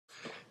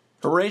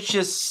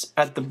Horatius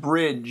at the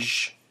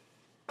Bridge,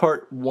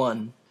 Part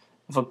 1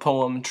 of a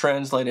poem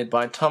translated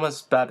by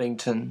Thomas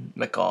Babbington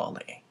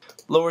Macaulay.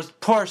 Lars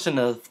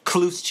Porsena of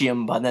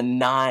Clusium, by the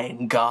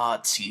 9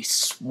 gods he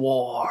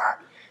swore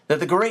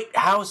that the great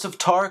house of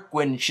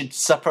Tarquin should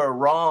suffer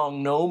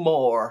wrong no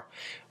more.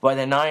 By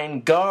the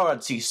 9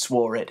 gods he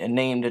swore it, and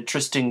named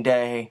Etruscan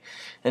day,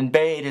 and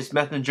bade his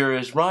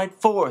messengers ride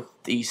forth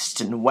east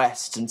and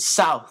west and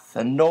south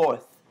and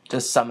north to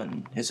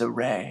summon his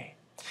array.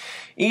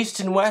 East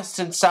and west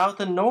and south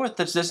and north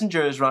the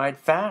messengers ride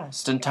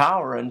fast, and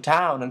tower and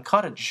town and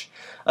cottage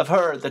have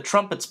heard the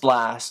trumpets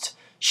blast.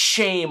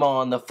 Shame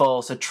on the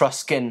false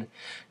Etruscan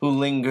who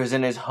lingers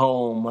in his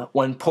home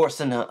when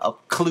Porsena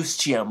of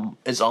Clusium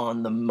is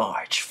on the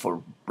march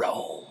for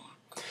Rome.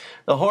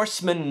 The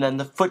horsemen and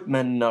the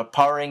footmen are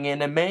pouring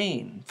in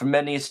amain from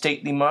many a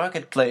stately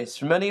marketplace,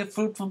 from many a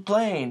fruitful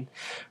plain,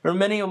 from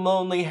many a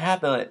lonely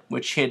hamlet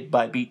which hid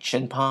by beech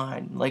and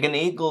pine, like an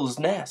eagle's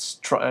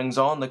nest, hangs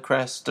on the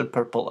crest of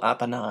purple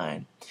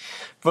Apennine.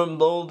 From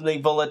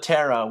lonely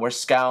Volaterra, where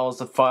scowls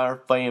the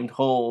fire-famed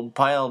hold,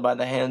 piled by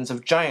the hands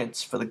of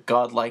giants for the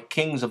godlike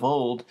kings of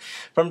old,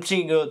 from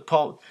seagood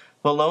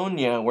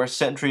Bologna, where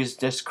centuries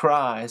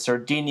descry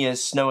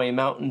Sardinia's snowy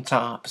mountain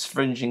tops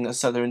fringing the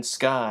southern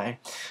sky,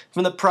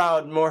 from the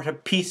proud Morta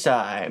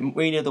Pisae,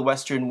 meet of the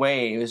western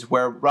waves,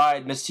 where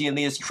ride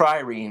Massilia's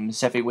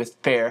triremes, heavy with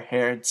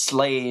fair-haired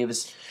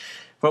slaves,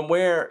 from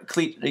where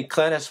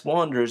Cletus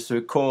wanders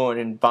through corn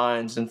and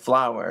vines and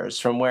flowers,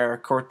 from where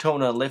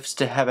Cortona lifts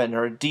to heaven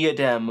her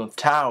diadem of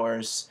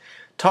towers.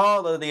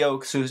 Tall are the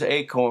oaks whose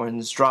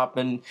acorns drop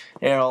in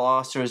Errol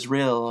Auster's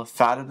rill,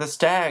 fat are the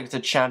stags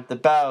that champ the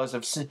boughs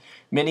of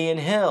Minian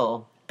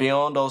hill.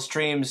 Beyond all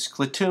streams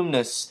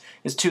Clitumnus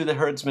is to the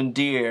herdsman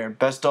dear,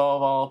 best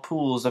of all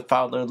pools the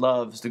fowler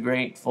loves, the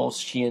great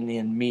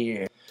Volscian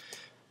mere.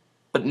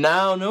 But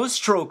now no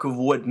stroke of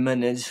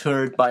woodman is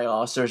heard by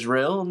Auster's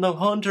rill, no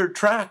hunter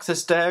tracks the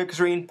stag's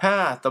green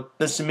path up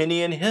the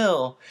Siminian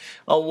hill.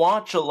 A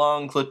watch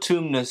along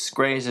Clitumnus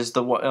grazes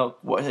the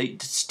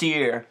white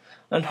steer,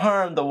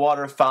 unharmed the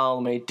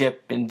waterfowl may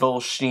dip in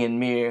Volscian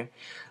mere.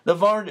 The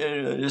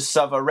Vardus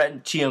of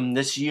Arretium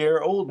this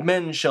year old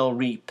men shall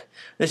reap.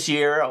 This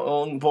year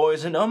old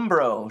boys in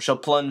Umbro shall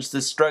plunge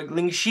the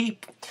struggling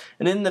sheep.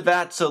 And in the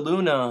vats of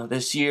Luna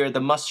this year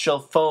the must shall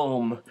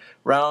foam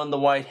round the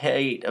white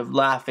head of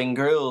laughing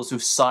girls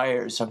whose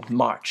sires have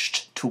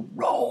marched to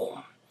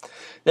Rome.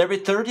 There be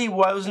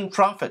 30,000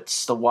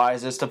 prophets, the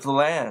wisest of the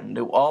land,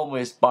 who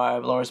always by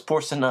Lars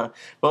Porsena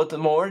both the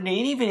morn and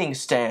evening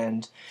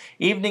stand.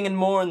 Evening and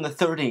morn the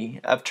 30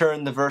 have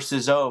turned the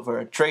verses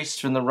over, traced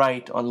from the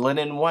right on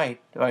linen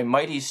white by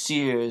mighty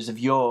seers of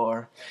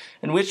yore.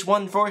 And which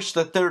one verse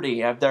the 30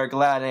 have their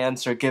glad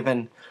answer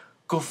given: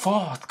 Go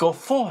forth,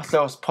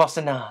 Lars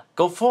Porsena,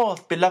 go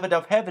forth, beloved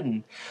of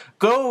heaven.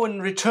 Go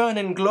and return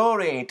in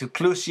glory to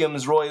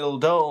Clusium's royal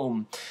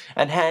dome,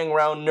 and hang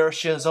round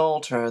Nursia's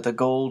altar the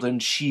golden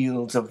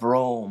shields of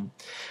Rome.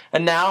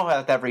 And now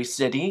hath every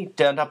city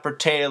done up her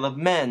tale of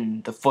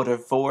men, the foot are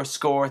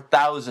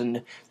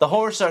 80,000, the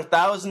horse are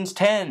thousands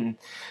 10.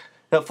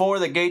 Before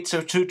the gates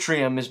of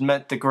Tutrium is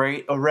met the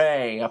great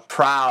array. A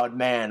proud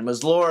man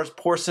was Lars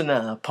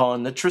Porsena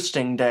upon the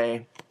trysting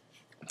day.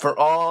 For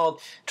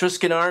all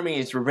Etruscan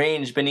armies were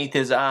ranged beneath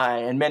his eye,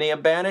 and many a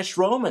banished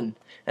Roman,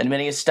 and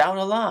many a stout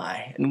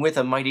ally, and with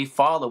a mighty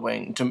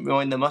following to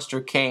join the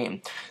muster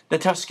came the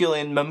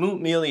Tusculan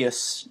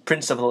Mamilius,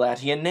 prince of the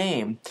Latian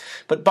name.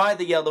 But by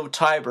the yellow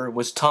Tiber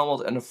was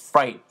tumult and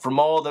affright. From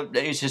all the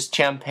his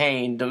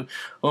champaign the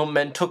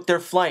men took their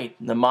flight.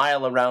 The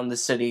mile around the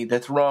city the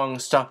throng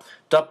stopped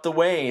up the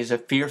ways. A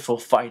fearful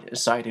fight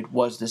excited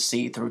was the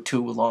sea through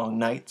 2 long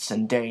nights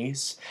and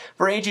days.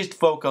 For aged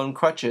folk on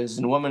crutches,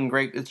 and women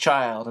great with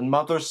child, and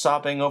mothers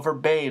sobbing over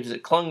babes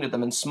that clung to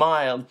them and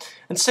smiled,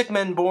 and sick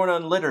men borne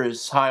on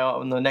litters high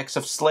on the necks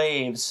of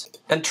slaves,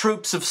 and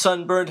troops of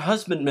sunburned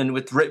husbandmen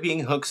with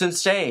ripping hooks and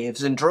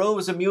staves, and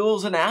droves of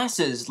mules and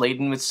asses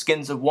laden with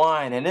skins of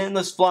wine, and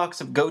endless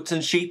flocks of goats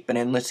and sheep, and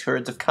endless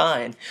herds of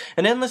kine,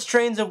 and endless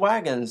trains of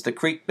wagons that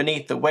creaked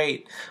beneath the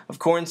weight of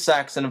corn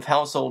sacks and of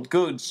household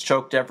goods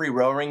choked every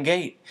roaring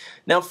gate.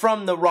 Now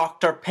from the rock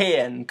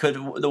Tarpeian could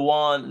the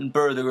wan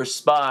burther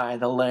spy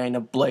the line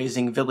of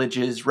blazing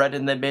villages red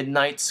in the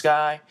midnight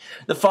sky,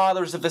 the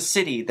fathers of a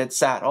city that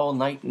sat all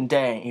night and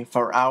day.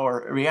 For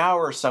every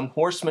hour some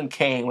horseman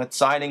came with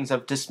tidings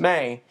of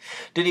dismay.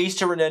 Did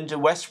eastward and to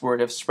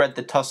westward have spread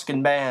the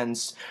Tuscan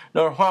bands,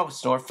 nor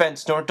house, nor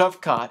fence, nor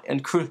dovecot,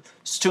 and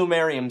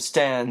Stumerium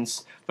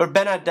stands. For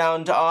Benna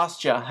down to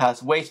Ostia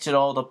hath wasted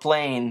all the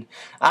plain.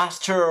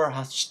 Astur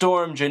hath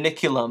stormed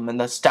Janiculum, and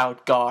the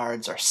stout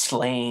guards are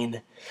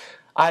slain.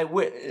 I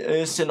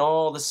witnessed in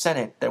all the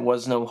Senate there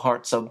was no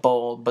heart so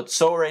bold, but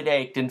sore it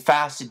ached and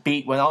fast it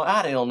beat when all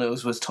that ill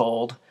news was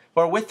told.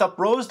 Forthwith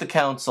uprose the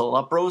council,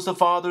 uprose the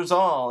fathers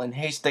all. In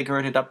haste they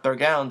girded up their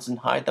gowns, and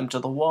hied them to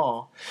the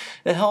wall.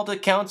 It held a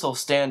council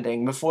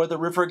standing before the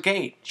river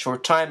gate.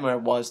 Short time there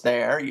was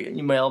there,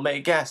 you well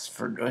may guess,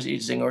 for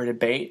using or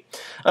debate.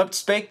 Up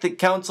spake the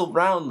council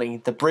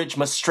roundly, the bridge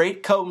must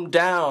straight come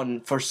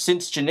down, for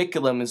since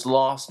Janiculum is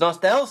lost,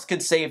 naught else can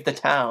save the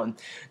town.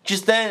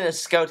 Just then a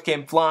scout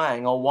came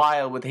flying, all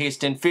wild with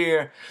haste and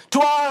fear.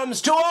 To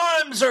arms,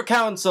 Sir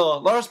Council!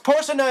 Lars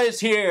Porsena is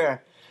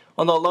here!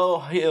 On the low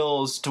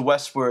hills to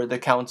westward the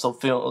council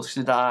fills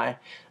to die,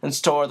 and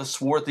store the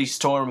swarthy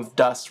storm of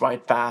dust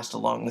ride fast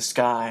along the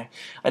sky.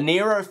 And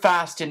nearer,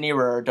 fast and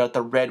nearer, doth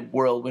the red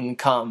whirlwind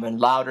come, and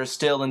louder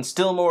still and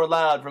still more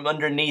loud from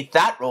underneath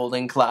that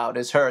rolling cloud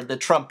is heard the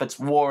trumpet's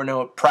war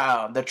note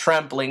proud, the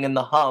trampling and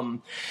the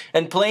hum.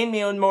 And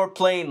plainly and more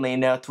plainly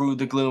now through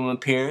the gloom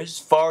appears,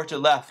 far to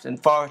left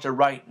and far to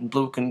right, in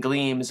blue-can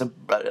gleams of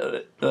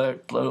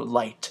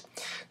light.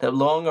 The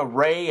long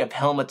array of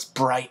helmets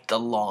bright, the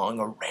long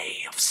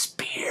array of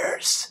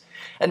spears.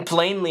 And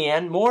plainly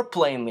and more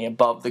plainly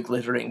above the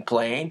glittering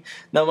plain,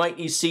 now might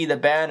ye see the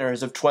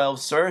banners of 12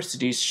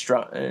 Cercites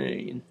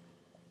strung.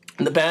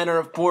 The banner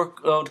of poor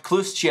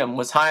Clustium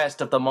was highest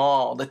of them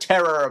all, the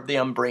terror of the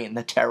Umbrian,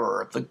 the terror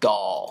of the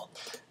Gaul.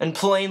 And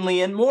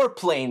plainly and more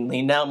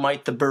plainly now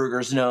might the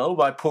burghers know,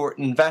 by port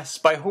and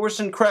vest, by horse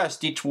and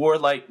crest, each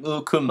warlike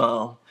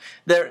Lucumo.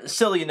 There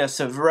Sillinus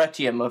of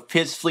Retium of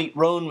his fleet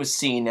roan was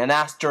seen, and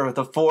Astor of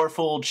the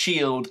fourfold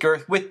shield,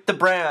 girth with the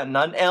brand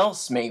none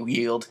else may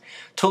wield.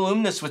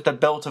 Tolumnus with the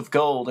belt of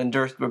gold, and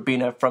Dirth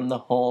Rubina from the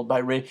hold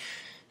by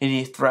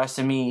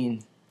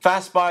Thrasimene.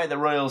 Fast by the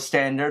royal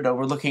standard,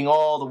 overlooking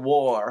all the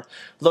war,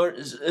 Lord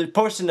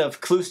Porsena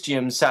of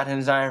Clustium sat in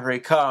his ivory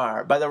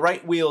car. By the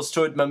right wheel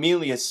stood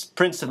Mamilius,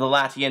 prince of the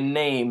Latian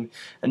name,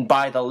 and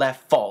by the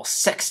left false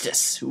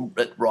Sextus, who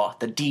wrought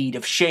the deed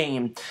of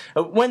shame.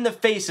 When the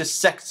face of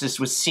Sextus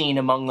was seen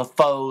among the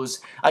foes,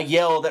 a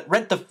yell that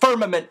rent the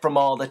firmament from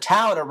all the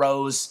town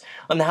arose.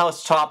 On the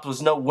housetop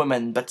was no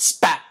woman, but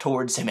spat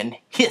towards him and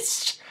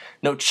hissed.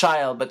 No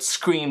child, but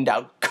screamed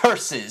out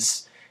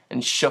curses,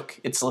 and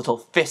shook its little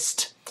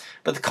fist.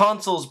 But the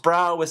consul's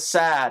brow was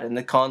sad, and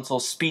the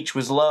consul's speech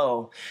was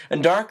low,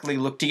 and darkly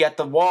looked he at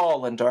the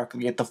wall, and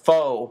darkly at the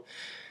foe.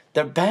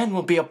 Their ban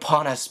will be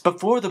upon us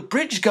before the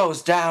bridge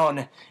goes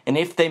down, and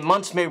if they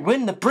once may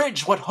win the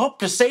bridge, what hope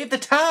to save the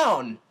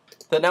town?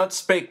 Then out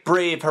spake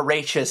brave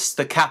Horatius,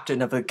 the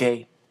captain of the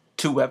gate.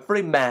 To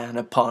every man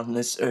upon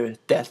this earth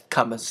death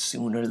cometh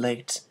soon or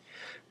late.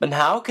 But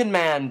how can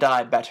man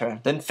die better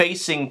than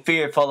facing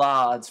fearful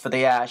odds for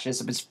the ashes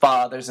of his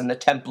fathers and the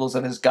temples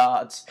of his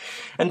gods,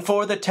 and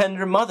for the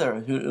tender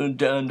mother who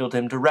dandled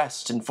him to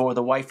rest, and for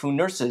the wife who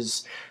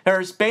nurses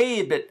her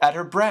babe at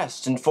her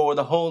breast, and for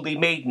the holy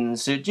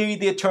maidens who do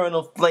the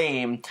eternal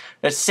flame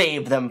that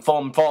save them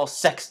from false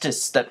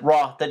Sextus that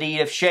wrought the deed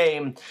of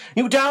shame?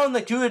 You down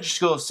the good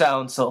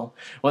council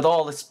with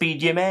all the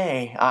speed ye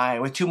may. I,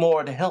 with 2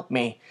 more to help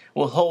me,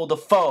 will hold the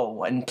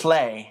foe and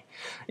play.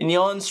 In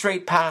yon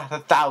straight path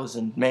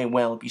 1,000 may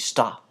well be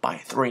stopped by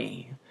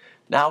 3.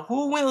 Now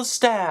who will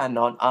stand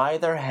on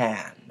either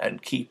hand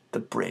and keep the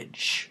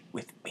bridge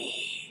with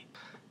me?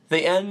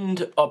 The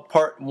end of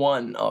part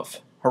 1 of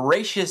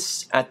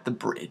Horatius at the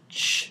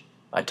Bridge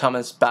by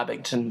Thomas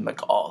Babbington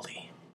Macaulay.